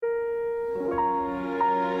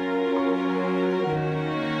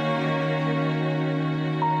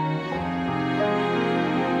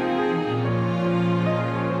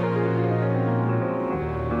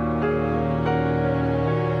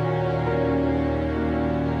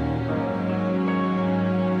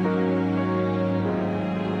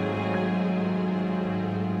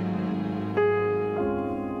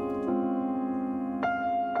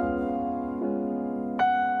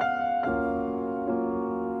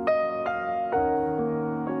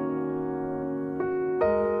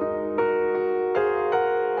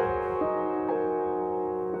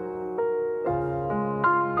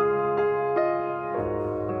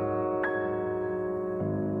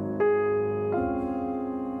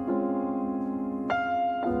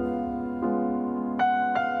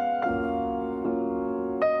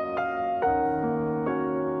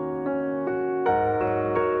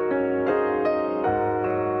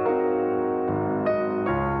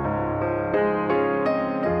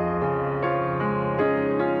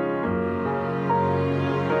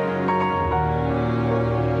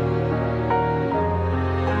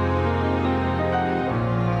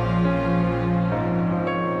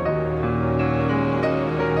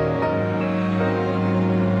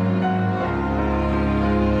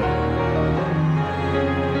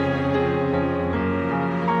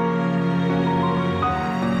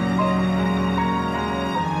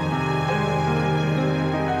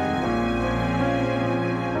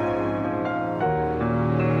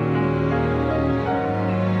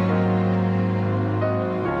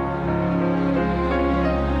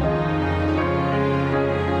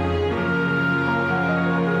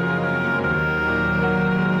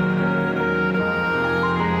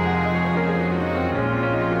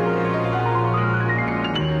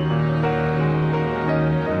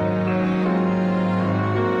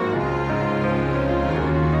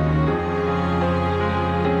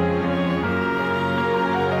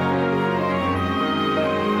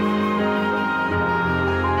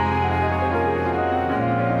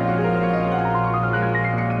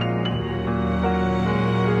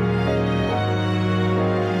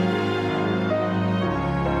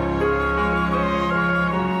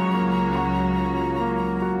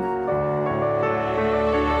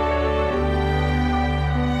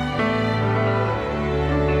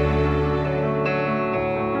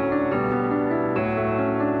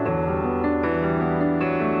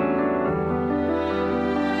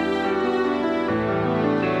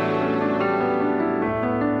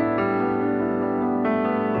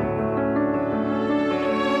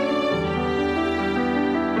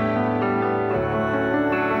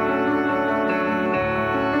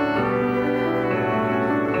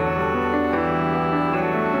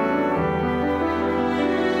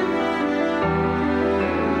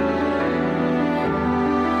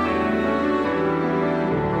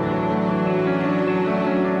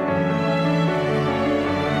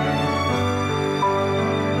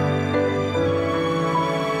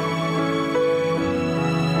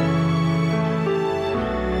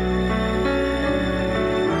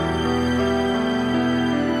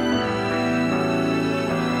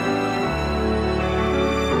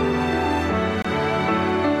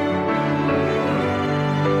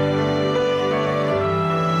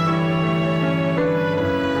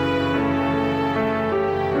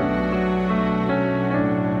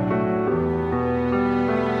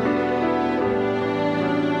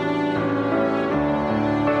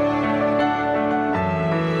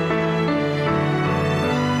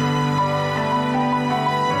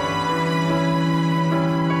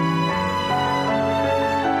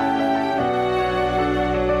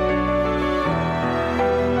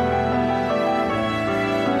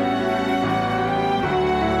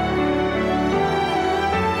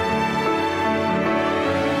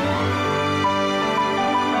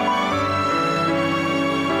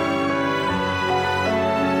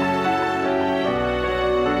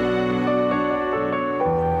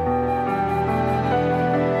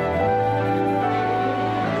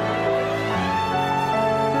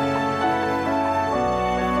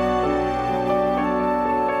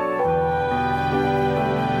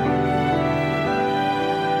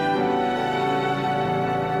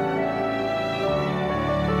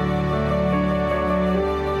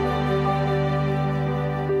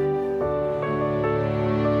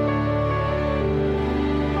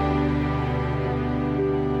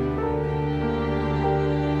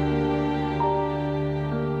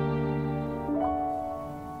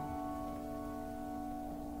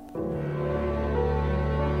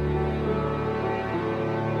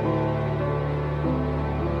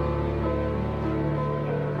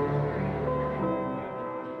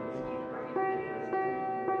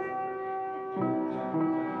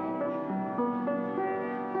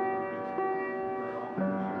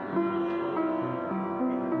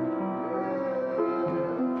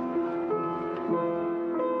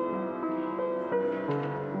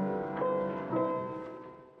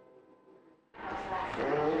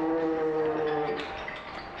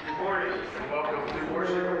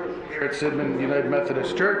At Sidman United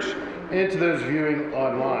Methodist Church, and to those viewing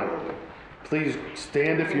online. Please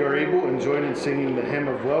stand if you are able and join in singing the hymn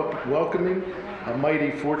of welcoming. A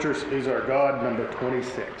Mighty Fortress is Our God, number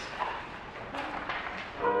 26.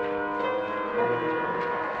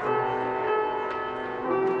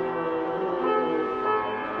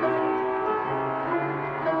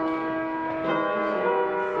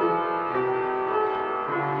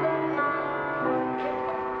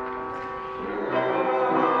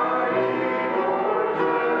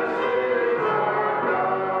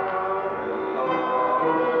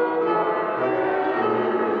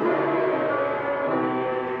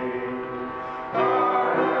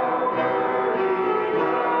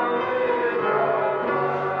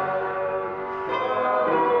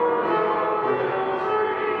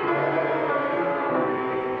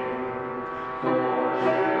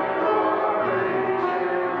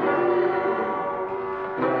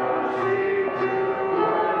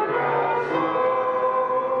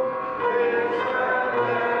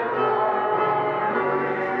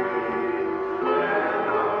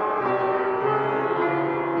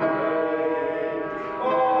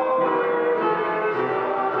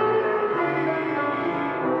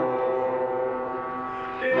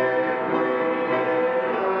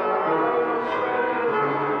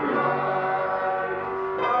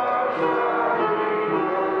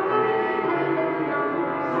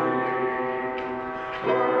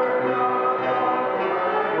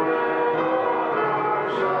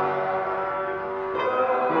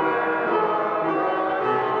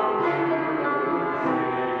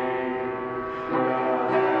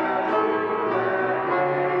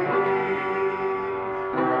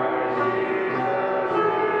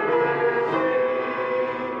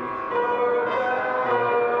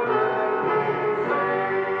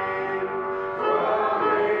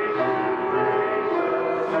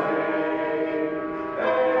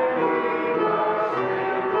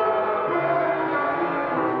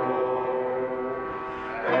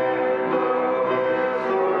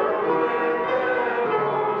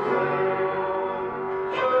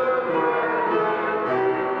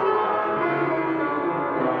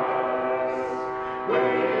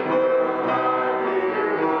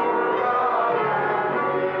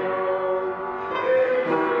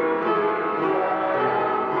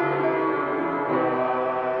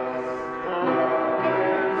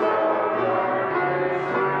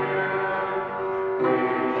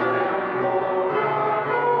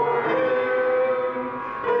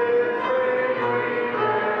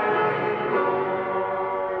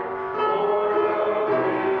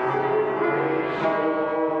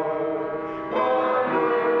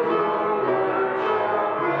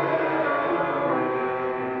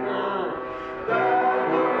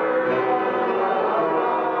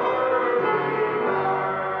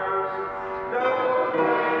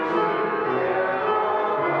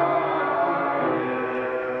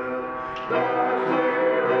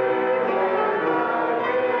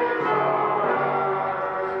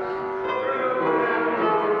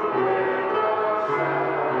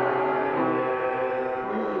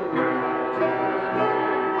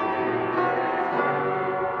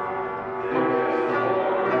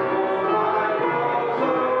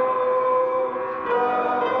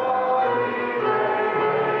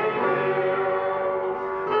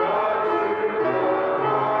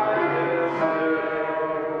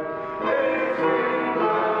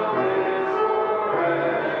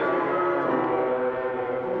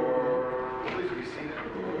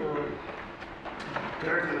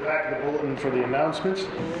 For the announcements,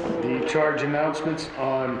 the charge announcements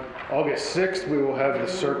on August 6th, we will have the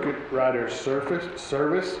Circuit Riders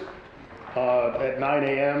service at 9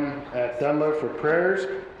 a.m. at Dunlow for prayers,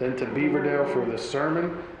 then to Beaverdale for the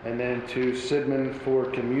sermon, and then to Sidman for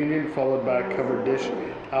communion, followed by a covered dish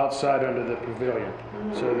outside under the pavilion.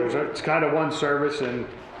 So it's kind of one service, and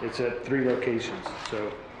it's at 3 locations.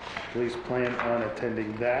 So please plan on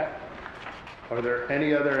attending that. Are there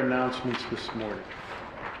any other announcements this morning?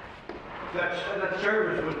 That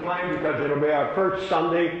service was planned because it'll be our first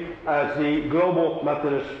Sunday as the Global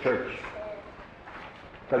Methodist Church.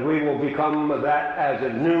 But we will become that as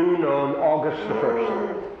of noon on August the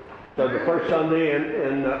 1st. So the first Sunday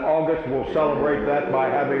in August, we'll celebrate that by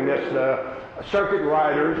having this circuit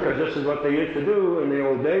riders, because this is what they used to do in the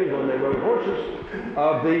old days when they rode horses,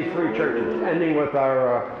 of these three churches, ending with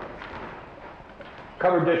our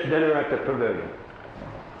covered dish dinner at the pavilion.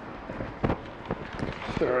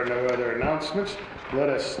 If there are no other announcements, let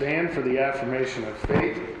us stand for the affirmation of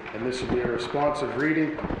faith, and this will be a responsive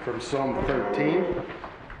reading from Psalm 13.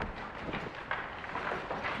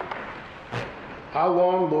 How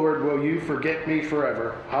long, Lord, will you forget me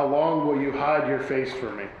forever? How long will you hide your face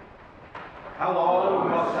from me? How long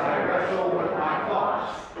must I wrestle with my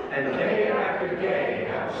thoughts, and day after day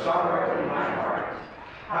have sorrow in my heart?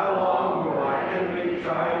 How long will my enemy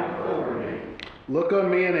triumph over me? Look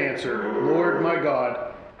on me and answer, Lord my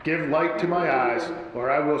God, give light to my eyes,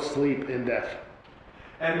 or I will sleep in death.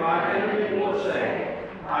 And my enemy will say,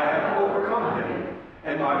 I have overcome him,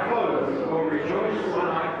 and my foes will rejoice when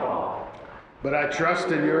I fall. But I trust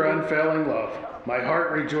in your unfailing love. My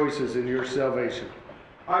heart rejoices in your salvation.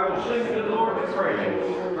 I will sing to the Lord with praise,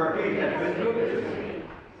 for he has been good to me.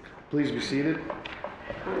 Please be seated.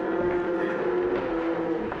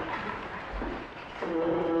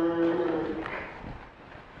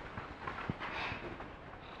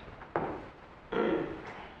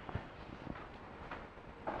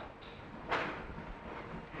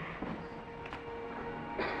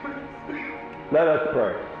 Let us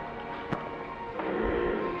pray.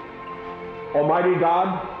 Almighty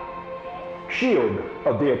God, shield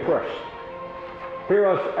of the oppressed, hear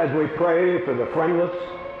us as we pray for the friendless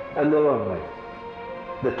and the lonely,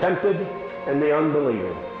 the tempted and the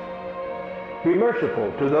unbelieving. Be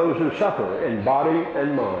merciful to those who suffer in body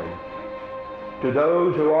and mind, to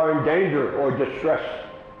those who are in danger or distress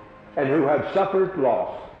and who have suffered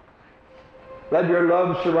loss. Let your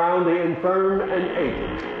love surround the infirm and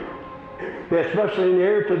aged. Be especially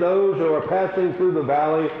near to those who are passing through the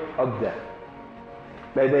valley of death.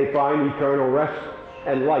 May they find eternal rest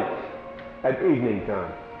and light at evening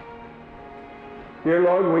time. Dear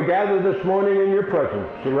Lord, we gather this morning in your presence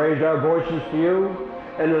to raise our voices to you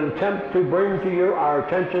in an attempt to bring to you our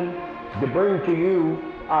attention, to bring to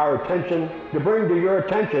your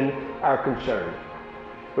attention our concerns.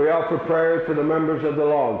 We offer prayers for the members of the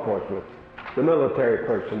law enforcement, the military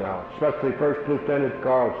personnel, especially First Lieutenant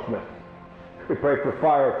Carl Smith. We pray for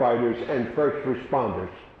firefighters and first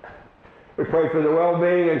responders. We pray for the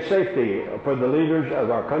well-being and safety for the leaders of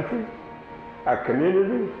our country, our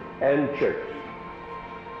community, and church.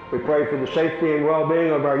 We pray for the safety and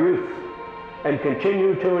well-being of our youth and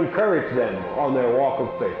continue to encourage them on their walk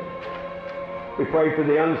of faith. We pray for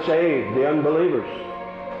the unsaved, the unbelievers,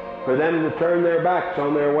 for them to turn their backs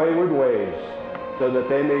on their wayward ways so that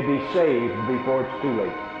they may be saved before it's too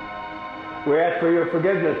late. We ask for your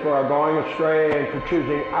forgiveness for our going astray and for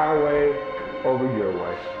choosing our way over your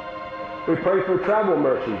way. We pray for travel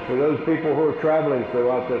mercies for those people who are traveling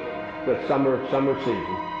throughout the summer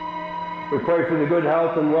season. We pray for the good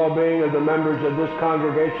health and well-being of the members of this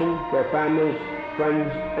congregation, their families,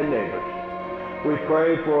 friends, and neighbors. We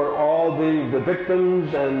pray for all the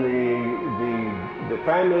victims and the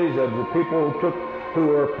families of the people who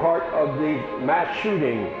were part of the mass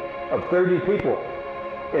shooting of 30 people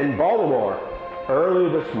in Baltimore early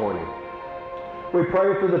this morning. We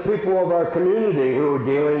pray for the people of our community who are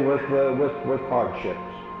dealing with hardships.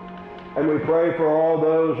 And we pray for all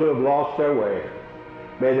those who have lost their way.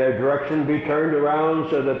 May their direction be turned around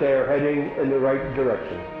so that they are heading in the right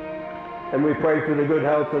direction. And we pray for the good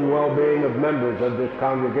health and well-being of members of this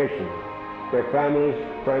congregation, their families,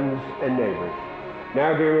 friends, and neighbors.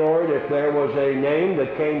 Now, dear Lord, if there was a name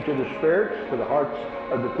that came to the spirits, to the hearts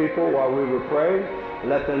of the people while we were praying,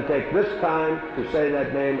 let them take this time to say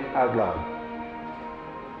that name out loud.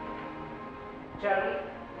 Jody,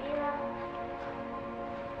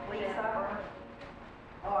 Lisa,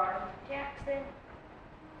 R. Jackson,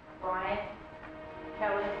 Brian,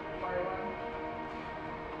 Kelly, Marlon,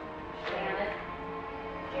 Shannon,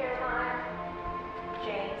 Jeremiah,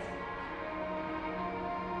 James,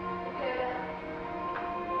 Dakota,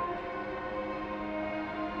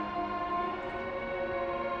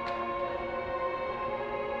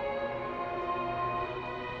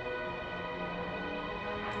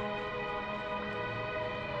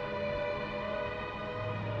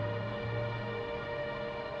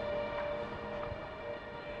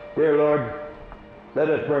 Dear Lord, let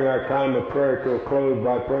us bring our time of prayer to a close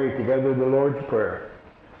by praying together the Lord's Prayer.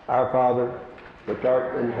 Our Father, which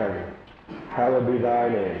art in heaven, hallowed be thy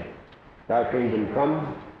name. Thy kingdom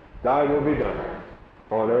come, thy will be done,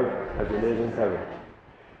 on earth as it is in heaven.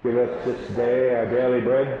 Give us this day our daily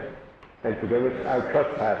bread, and forgive us our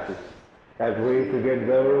trespasses, as we forgive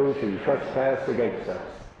those who trespass against us.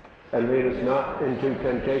 and lead us not into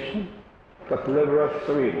temptation, but deliver us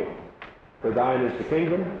from evil. For thine is the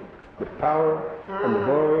kingdom, the power, and the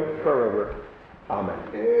glory forever. Amen.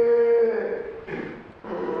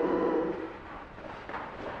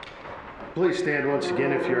 Please stand once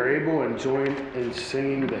again if you're able and join in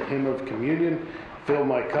singing the hymn of communion, Fill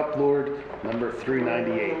My Cup, Lord, number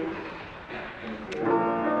 398.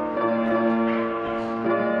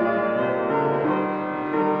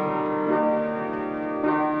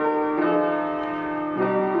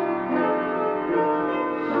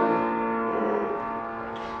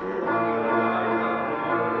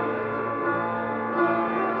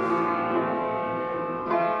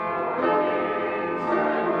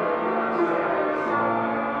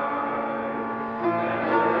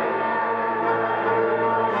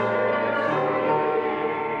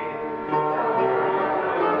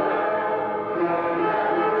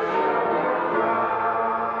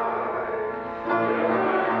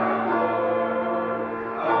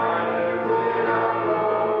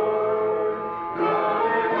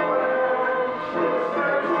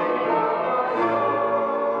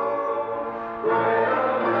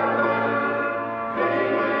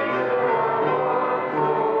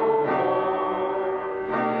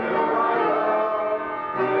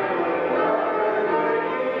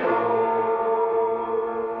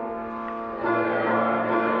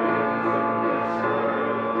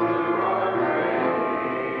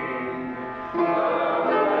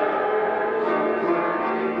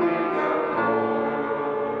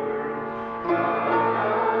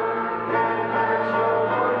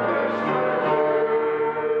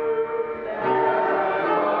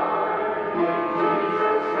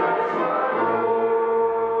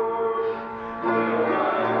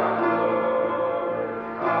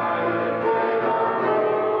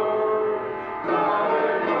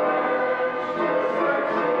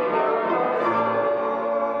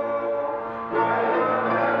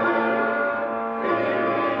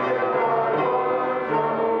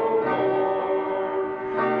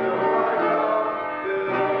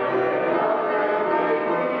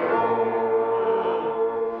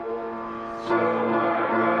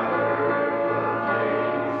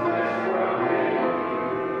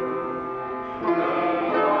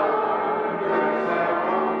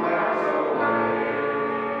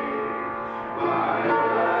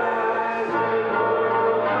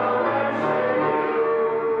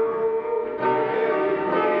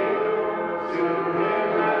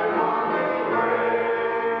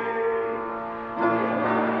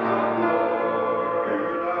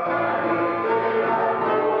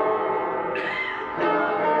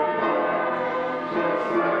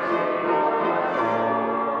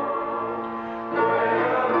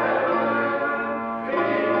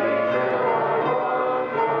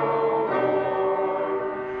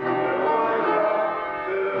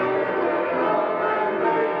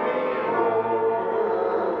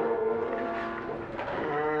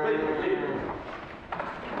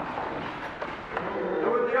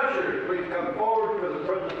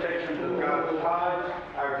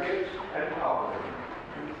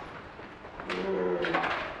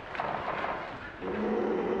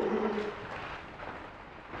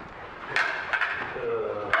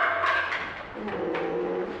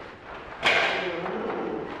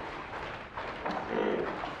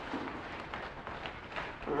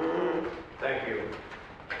 Thank you.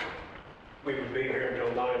 We would be here until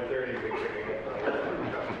 9:30.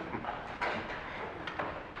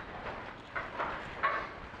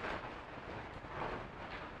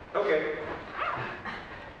 Okay.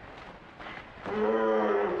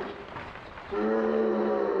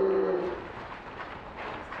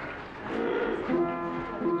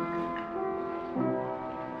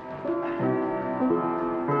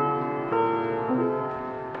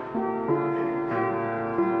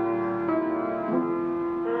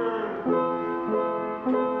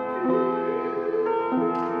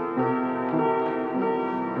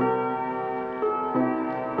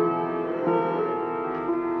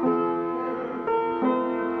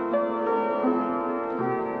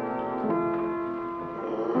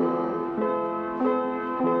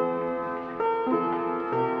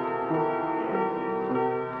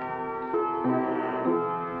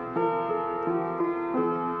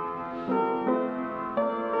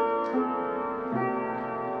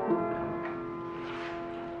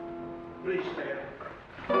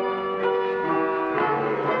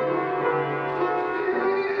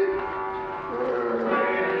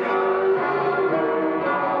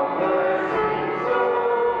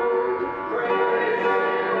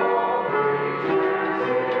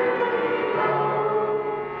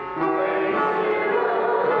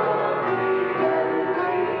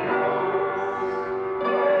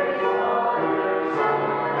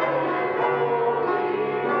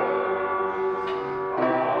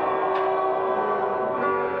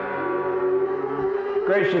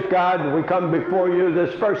 gracious God, we come before you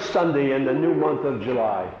this first Sunday in the new month of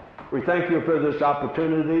July. We thank you for this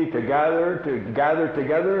opportunity to gather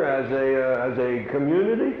together as a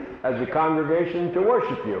community, as a congregation, to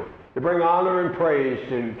worship you, to bring honor and praise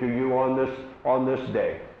to you on this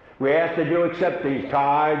day. We ask that you accept these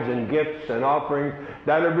tithes and gifts and offerings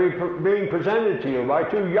that are being presented to you by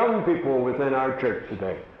two young people within our church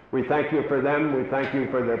today. We thank you for them. We thank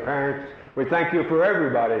you for their parents. We thank you for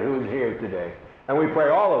everybody who's here today. And we pray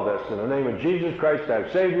all of this in the name of Jesus Christ, our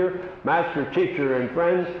Savior, Master, Teacher, and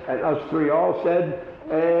Friend. And us three all said,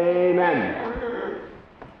 Amen.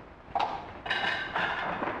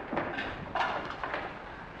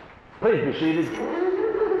 Please be seated.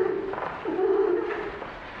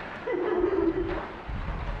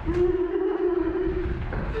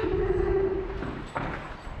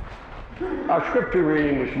 Our scripture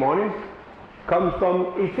reading this morning comes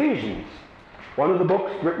from Ephesians, one of the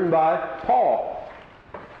books written by Paul.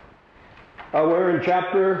 We're in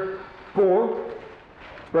chapter 4,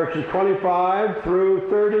 verses 25 through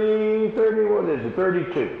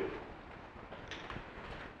 32.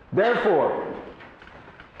 Therefore,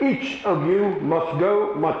 each of you must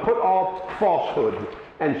put off falsehood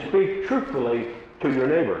and speak truthfully to your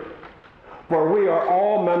neighbor, for we are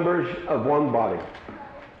all members of one body.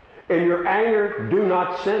 In your anger, do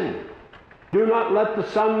not sin. Do not let the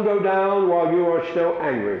sun go down while you are still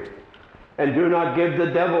angry, and do not give the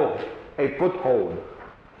devil a foothold.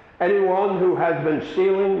 Anyone who has been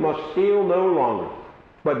stealing must steal no longer,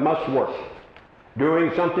 but must work,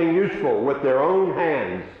 doing something useful with their own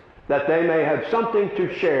hands, that they may have something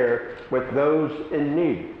to share with those in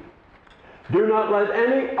need. Do not let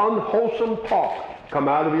any unwholesome talk come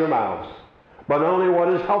out of your mouths, but only what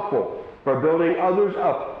is helpful for building others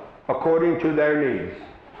up according to their needs,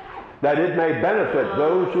 that it may benefit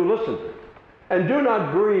those who listen. And do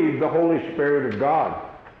not grieve the Holy Spirit of God,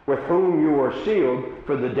 with whom you are sealed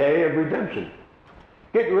for the day of redemption.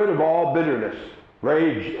 Get rid of all bitterness,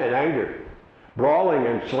 rage and anger, brawling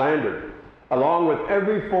and slander, along with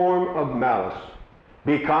every form of malice.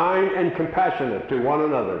 Be kind and compassionate to one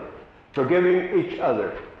another, forgiving each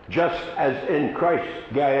other, just as in Christ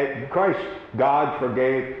God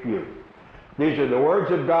forgave you. These are the words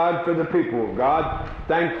of God for the people of God.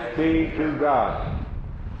 Thanks be to God.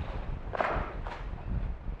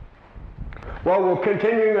 Well, we're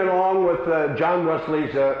continuing along with John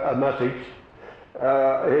Wesley's message,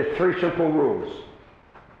 his 3 simple rules.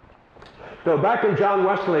 So back in John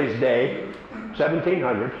Wesley's day,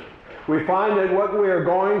 1700s, we find that what we are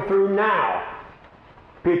going through now,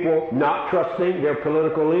 people not trusting their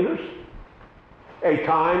political leaders, a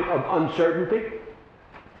time of uncertainty,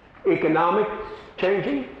 economic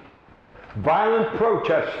changing, violent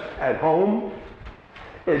protests at home,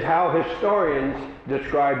 is how historians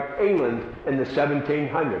describe England in the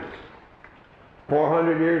 1700s.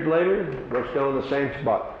 400 years later, we're still in the same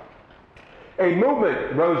spot. A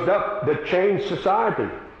movement rose up that changed society,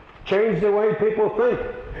 changed the way people think,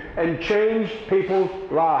 and changed people's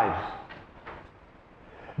lives.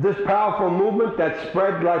 This powerful movement that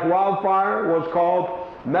spread like wildfire was called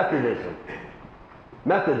Methodism.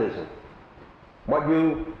 Methodism, what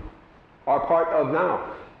you are part of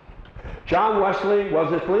now. John Wesley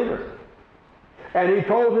was its leader. And he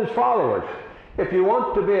told his followers, if you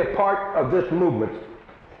want to be a part of this movement,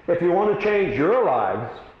 if you want to change your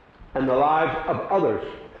lives and the lives of others,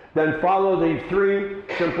 then follow these 3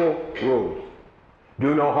 simple rules.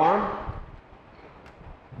 Do no harm,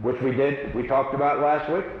 which we talked about last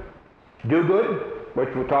week. Do good, which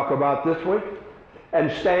we'll talk about this week.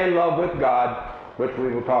 And stay in love with God, which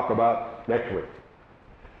we will talk about next week.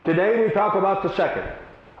 Today we talk about the second.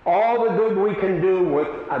 All the good we can do with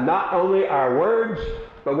not only our words,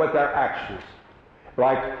 but with our actions.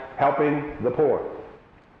 Like helping the poor,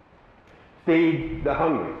 feed the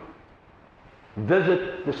hungry,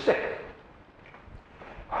 visit the sick,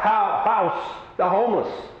 house the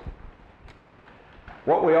homeless.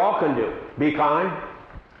 What we all can do, be kind,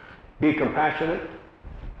 be compassionate,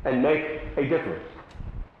 and make a difference.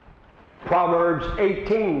 Proverbs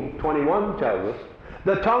 18:21 tells us,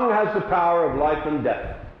 the tongue has the power of life and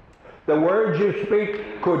death. The words you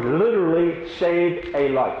speak could literally save a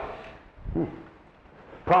life.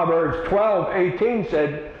 Proverbs 12:18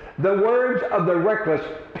 said, the words of the reckless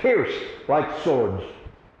pierce like swords,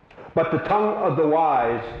 but the tongue of the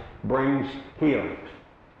wise brings healing.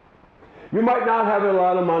 You might not have a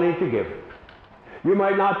lot of money to give. You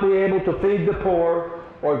might not be able to feed the poor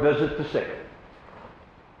or visit the sick.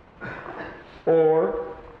 Or,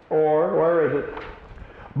 where is it?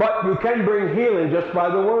 But you can bring healing just by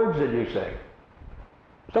the words that you say.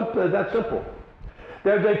 Something that simple.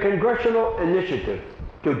 There's a congressional initiative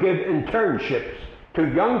to give internships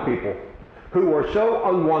to young people who were so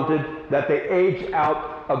unwanted that they aged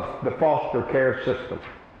out of the foster care system.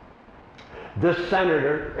 This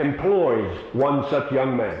senator employs one such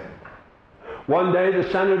young man. One day the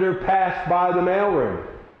senator passed by the mailroom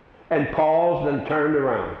and paused and turned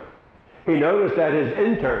around. He noticed that his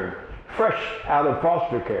intern, fresh out of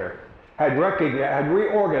foster care, had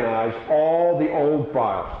reorganized all the old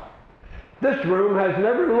files. "This room has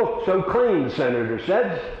never looked so clean," the senator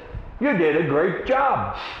said. "You did a great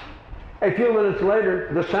job." A few minutes later,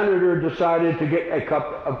 the senator decided to get a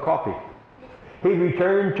cup of coffee. He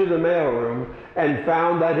returned to the mailroom and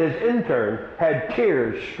found that his intern had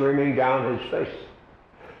tears streaming down his face.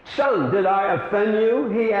 "Son, did I offend you?"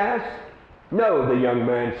 he asked. "No," the young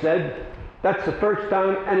man said. "That's the first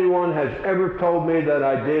time anyone has ever told me that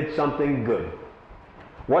I did something good."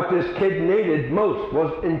 What this kid needed most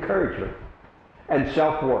was encouragement and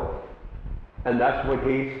self-worth. And that's what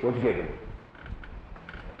he was given.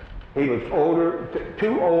 He was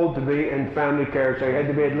too old to be in family care, so he had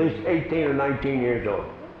to be at least 18 or 19 years old.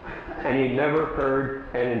 And he never heard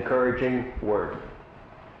an encouraging word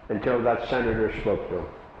until that senator spoke to him.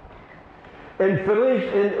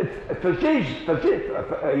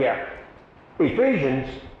 Ephesians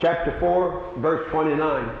chapter 4, verse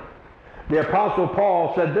 29, the Apostle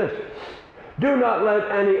Paul said this: "Do not let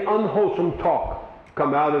any unwholesome talk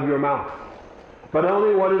come out of your mouth, but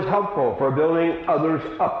only what is helpful for building others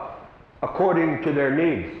up according to their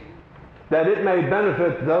needs, that it may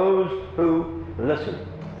benefit those who listen."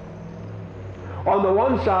 On the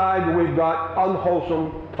one side, we've got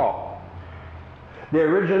unwholesome talk. The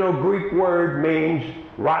original Greek word means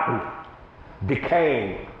rotten,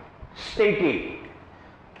 decaying, stinky.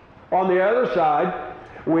 On the other side,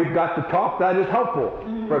 we've got the talk that is helpful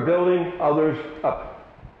for building others up.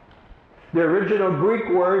 The original Greek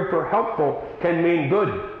word for helpful can mean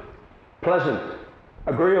good, pleasant,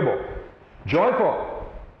 agreeable, joyful,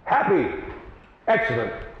 happy,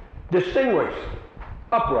 excellent, distinguished,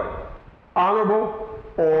 upright, honorable,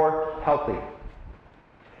 or healthy.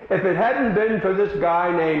 If it hadn't been for this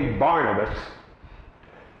guy named Barnabas,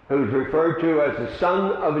 who's referred to as the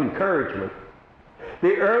son of encouragement,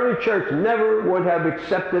 the early church never would have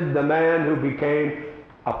accepted the man who became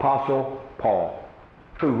Apostle Paul,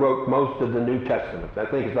 who wrote most of the New Testament. I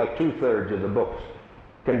think it's like 2/3 of the books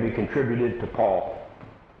can be contributed to Paul.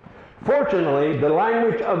 Fortunately, the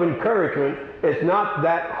language of encouragement is not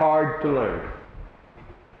that hard to learn.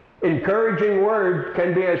 Encouraging words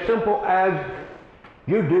can be as simple as,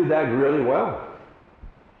 "You do that really well."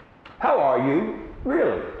 "How are you,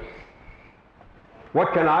 really?"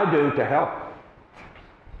 "What can I do to help?"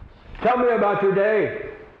 "Tell me about your day,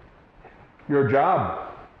 your job,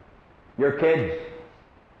 your kids.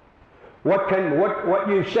 What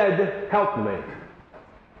you said helped me.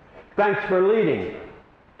 Thanks for leading.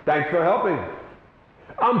 Thanks for helping.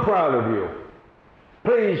 I'm proud of you.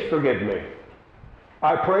 Please forgive me.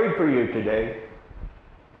 I prayed for you today.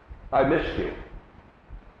 I missed you."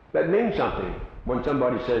 That means something when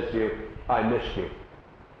somebody says to you, "I missed you."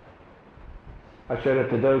 I said it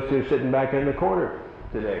to those two sitting back in the corner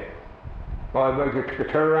today. Oh, I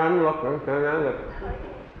turn around and look. Turn around and look.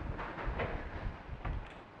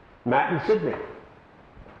 Matt and Sydney.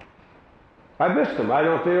 I missed them. I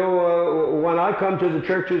don't feel, when I come to the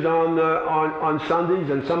churches on Sundays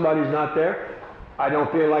and somebody's not there, I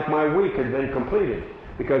don't feel like my week has been completed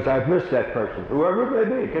because I've missed that person. Whoever it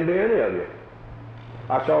may be, it can be any of you.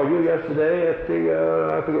 I saw you yesterday at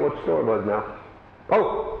the, I forget what store it was now.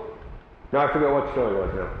 Oh! No, I forget what store it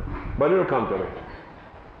was now. But it'll come to me.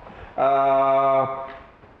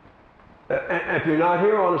 And if you're not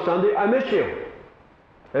here on a Sunday, I miss you.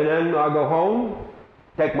 And then I'll go home,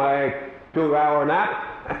 take my 2-hour nap.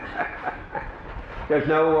 There's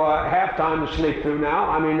no halftime to sleep through now.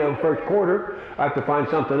 I mean, the first quarter, I have to find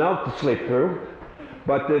something else to sleep through.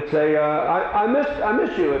 But it's I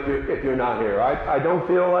miss you if you're not here. I don't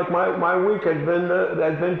feel like my week has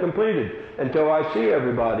been completed until I see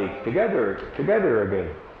everybody together again.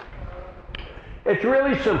 It's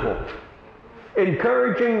really simple.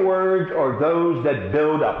 Encouraging words are those that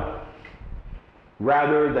build up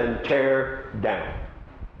rather than tear down.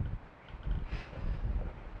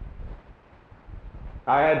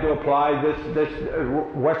 I had to apply this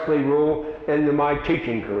Wesley rule into my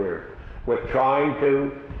teaching career with trying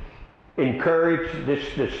to encourage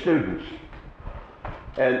the students.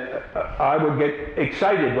 And I would get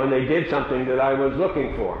excited when they did something that I was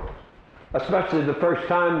looking for, especially the first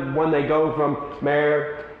time when they go from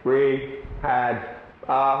Mary had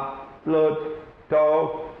looked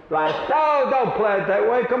to last. No, don't play it that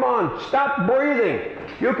way. Come on, stop breathing.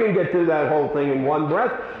 You can get through that whole thing in one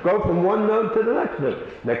breath. Go from one note to the next note.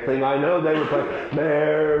 Next thing I know, they would play,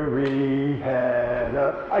 Mary had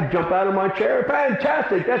a... I'd jump out of my chair.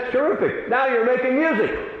 Fantastic, that's terrific. Now you're making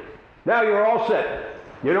music. Now you're all set.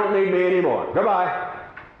 You don't need me anymore. Goodbye.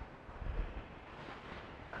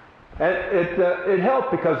 And it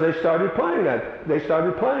helped because they started playing that. They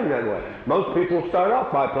started playing that way. Most people start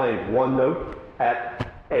off by playing one note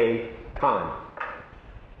at a time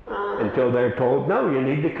until they're told, no, you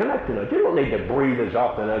need to connect to it. You don't need to breathe as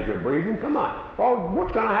often as you're breathing. Come on. Oh,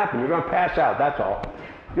 what's going to happen? You're going to pass out. That's all.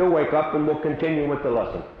 You'll wake up and we'll continue with the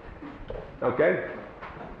lesson. Okay?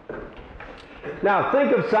 Now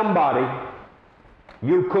think of somebody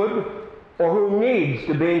you could or who needs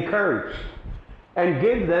to be encouraged, and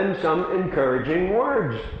give them some encouraging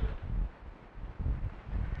words.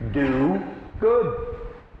 Do good.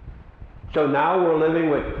 So now we're living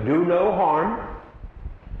with do no harm,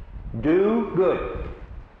 do good.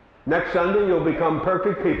 Next Sunday you'll become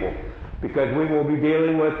perfect people because we will be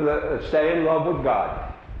dealing with stay in love with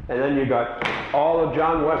God. And then you got all of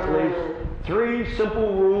John Wesley's 3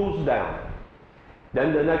 simple rules down.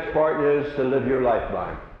 Then the next part is to live your life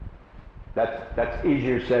by. That's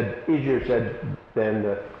easier said than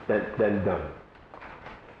done.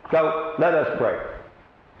 So let us pray.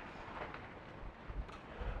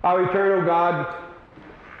 Our eternal God,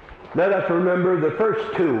 let us remember the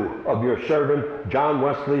first 2 of your servant John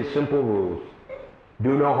Wesley's simple rules.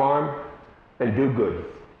 Do no harm and do good.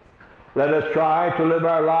 Let us try to live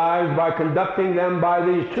our lives by conducting them by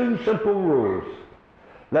these 2 simple rules.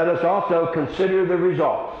 Let us also consider the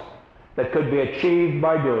results that could be achieved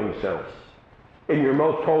by doing so. In your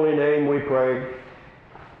most holy name we pray.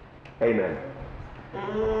 Amen.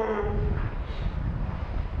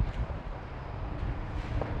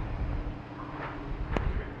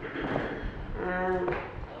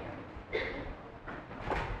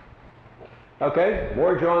 Okay,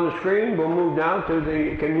 words are on the screen. We'll move now to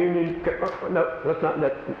the communion. No, let's not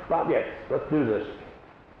yet. Let's do this.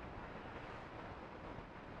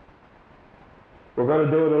 We're going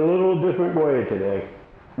to do it a little different way today.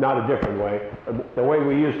 Not a different way. The way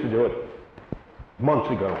we used to do it months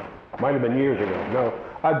ago. Might have been years ago. No,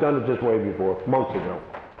 I've done it this way before, months ago.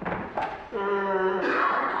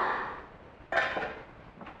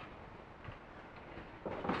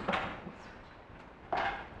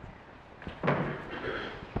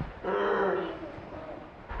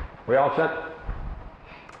 We all set?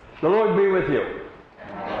 The Lord be with you.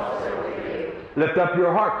 And also with you. Lift up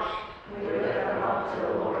your hearts. We lift them up to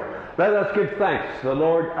the Lord. Let us give thanks to the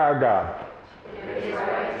Lord our God. It is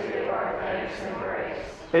right to give our thanks and praise.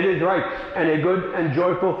 It is right and a good and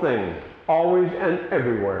joyful thing, always and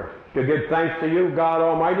everywhere, to give thanks to you, God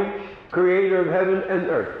Almighty, creator of heaven and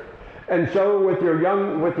earth. And so with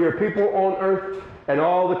your people on earth and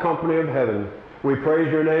all the company of heaven, we praise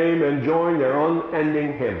your name and join their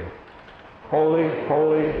unending hymn. Holy,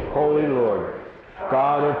 holy, holy Lord,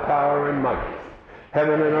 God of power and might,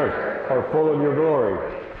 heaven and earth are full of your glory.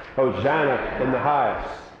 Hosanna in the highest.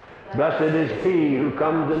 Blessed is he who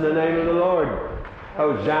comes in the name of the Lord.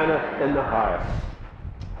 Hosanna in the highest.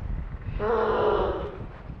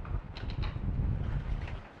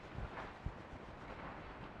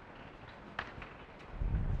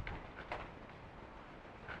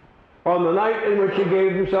 On the night in which he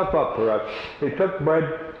gave himself up for us, he took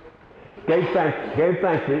bread, gave thanks to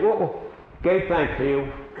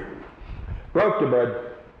you, broke the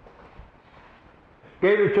bread,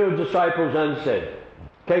 gave it to his disciples and said,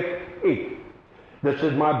 take, eat. This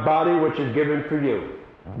is my body which is given for you.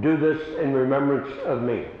 Do this in remembrance of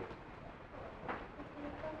me.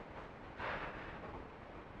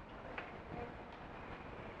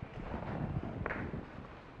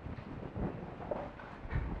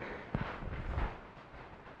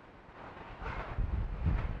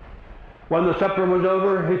 When the supper was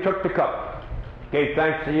over, he took the cup, gave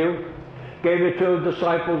thanks to you, gave it to his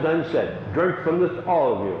disciples and said, drink from this,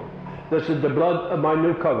 all of you. This is the blood of my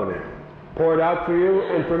new covenant, poured out for you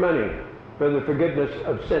and for many, for the forgiveness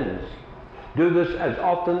of sins. Do this as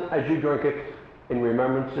often as you drink it in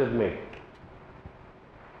remembrance of me.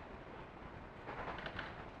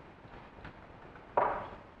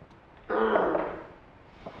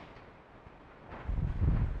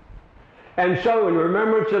 And so, in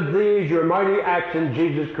remembrance of these, your mighty acts in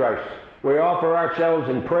Jesus Christ, we offer ourselves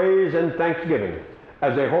in praise and thanksgiving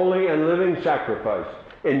as a holy and living sacrifice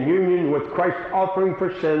in union with Christ's offering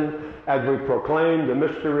for sin as we proclaim the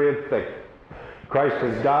mystery of faith. Christ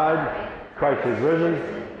has died, Christ has risen,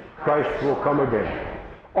 Christ will come again.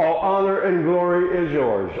 All honor and glory is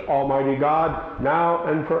yours, Almighty God, now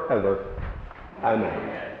and forever.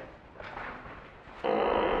 Amen.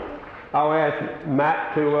 I'll ask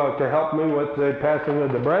Matt to help me with the passing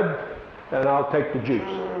of the bread, and I'll take the juice.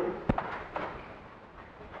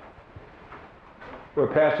 We're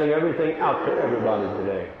passing everything out to everybody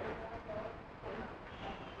today.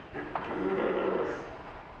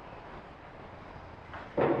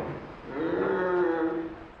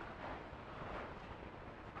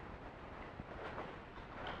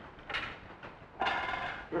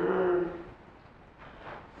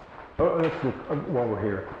 Let's look while we're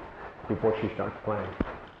here, before she starts playing.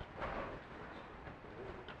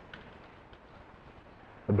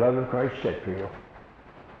 The blood of Christ shed for you.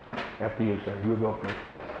 After you, sir. You go first.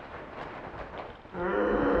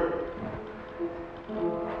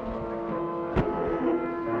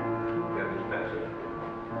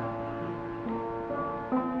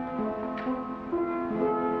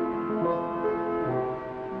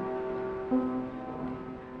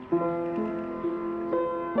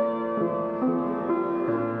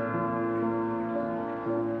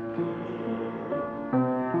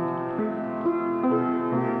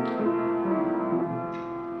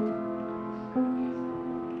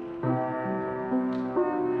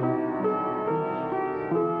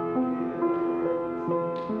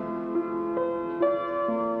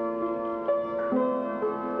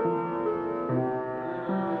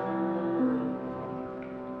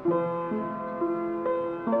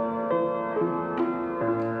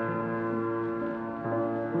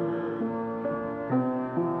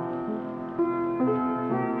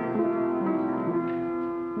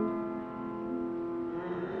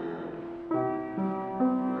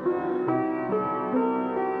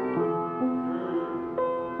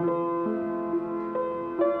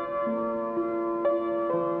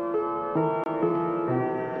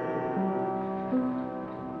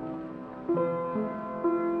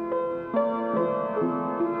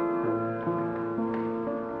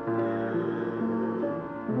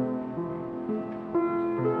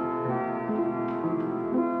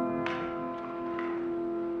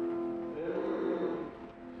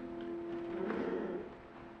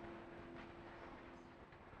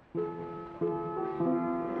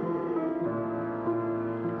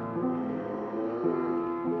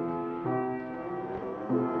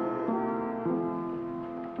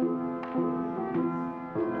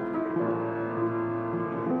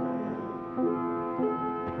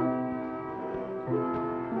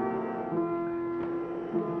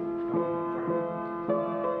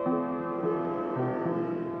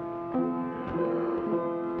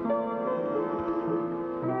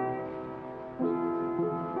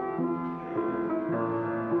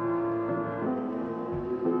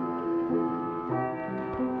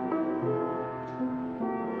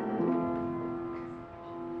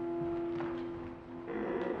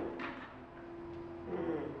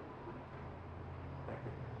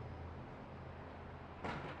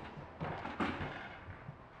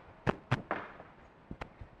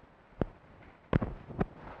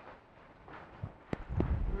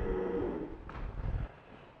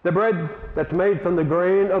 The bread that's made from the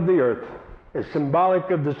grain of the earth is symbolic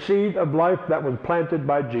of the seed of life that was planted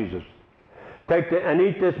by Jesus. Take and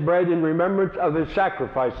eat this bread in remembrance of his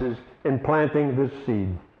sacrifices in planting this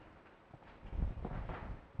seed.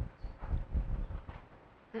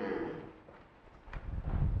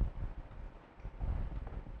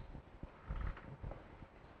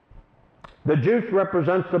 The juice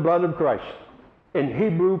represents the blood of Christ. In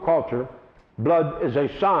Hebrew culture, blood is a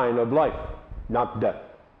sign of life, not death.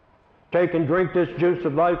 Take and drink this juice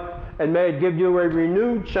of life, and may it give you a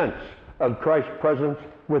renewed sense of Christ's presence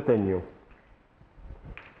within you.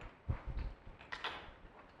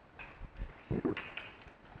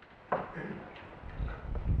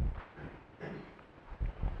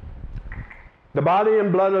 The body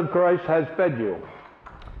and blood of Christ has fed you.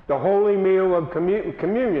 The holy meal of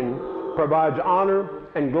communion provides honor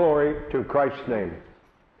and glory to Christ's name.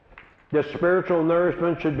 This spiritual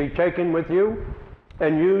nourishment should be taken with you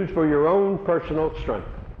and used for your own personal strength.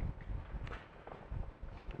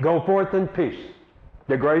 Go forth in peace.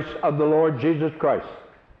 The grace of the Lord Jesus Christ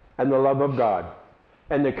and the love of God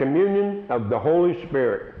and the communion of the Holy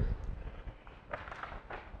Spirit.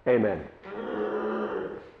 Amen.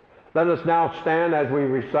 Let us now stand as we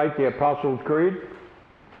recite the Apostles' Creed.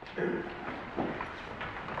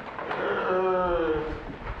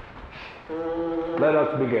 Let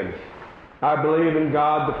us begin. I believe in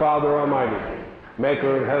God the Father Almighty,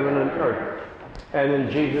 maker of heaven and earth, and in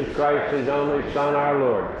Jesus Christ, his only Son, our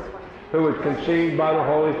Lord, who was conceived by the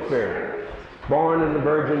Holy Spirit, born of the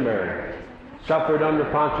Virgin Mary, suffered under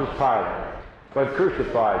Pontius Pilate, was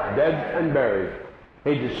crucified, dead, and buried.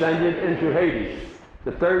 He descended into Hades.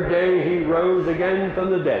 The third day he rose again from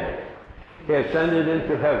the dead. He ascended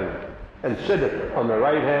into heaven, and sitteth on the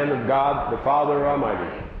right hand of God the Father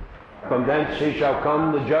Almighty. From thence he shall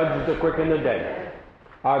come to judge the quick and the dead.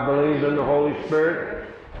 I believe in the Holy Spirit,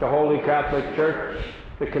 the Holy Catholic Church,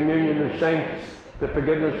 the communion of saints, the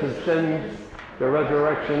forgiveness of sins, the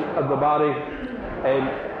resurrection of the body, and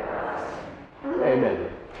amen.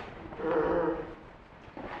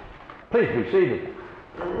 Please be seated.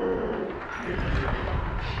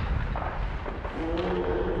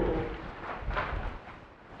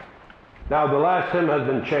 Now the last hymn has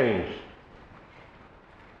been changed.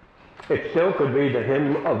 It still could be the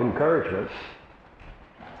hymn of encouragement.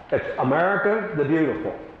 It's America the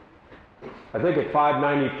Beautiful. I think it's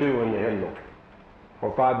 592 in the hymnal,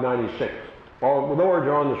 or 596. Well, the words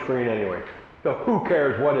are on the screen anyway. So who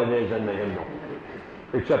cares what it is in the hymnal?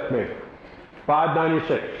 Except me.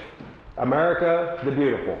 596. America the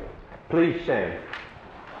Beautiful. Please stand.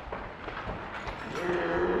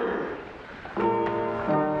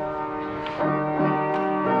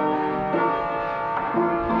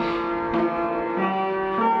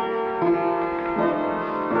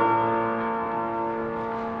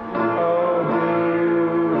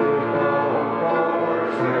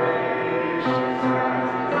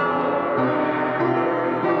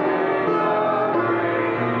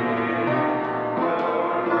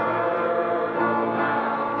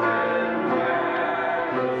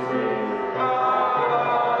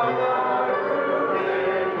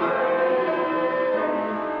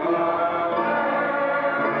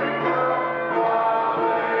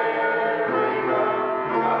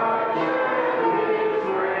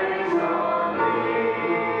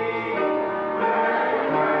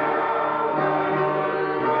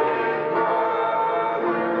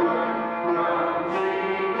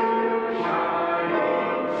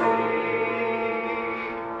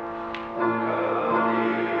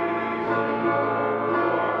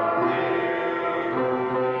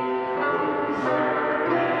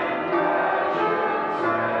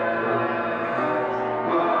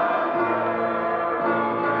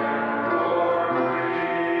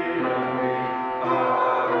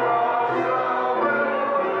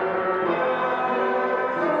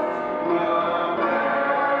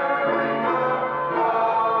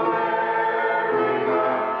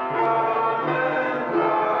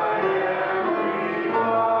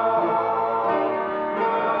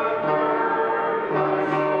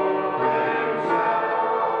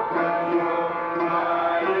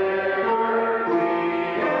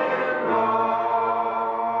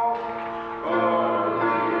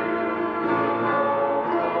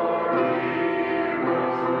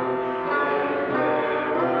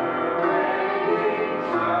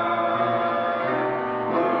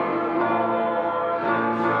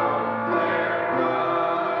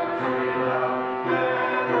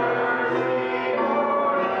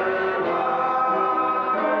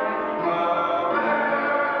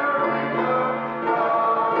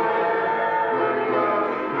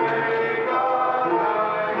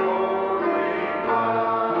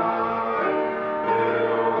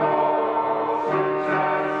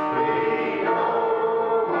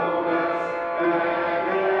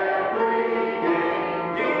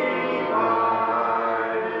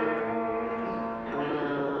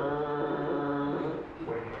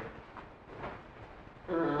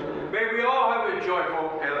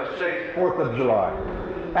 Of July.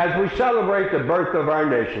 As we celebrate the birth of our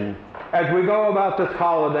nation, as we go about this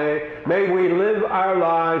holiday, may we live our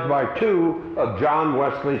lives by two of John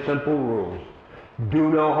Wesley's simple rules. Do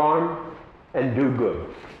no harm and do good.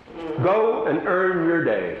 Go and earn your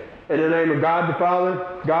day. In the name of God the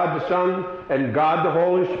Father, God the Son, and God the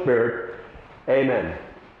Holy Spirit, amen.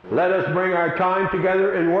 Let us bring our time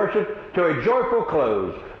together in worship to a joyful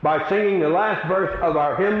close by singing the last verse of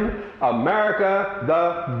our hymn, America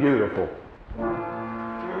the Beautiful.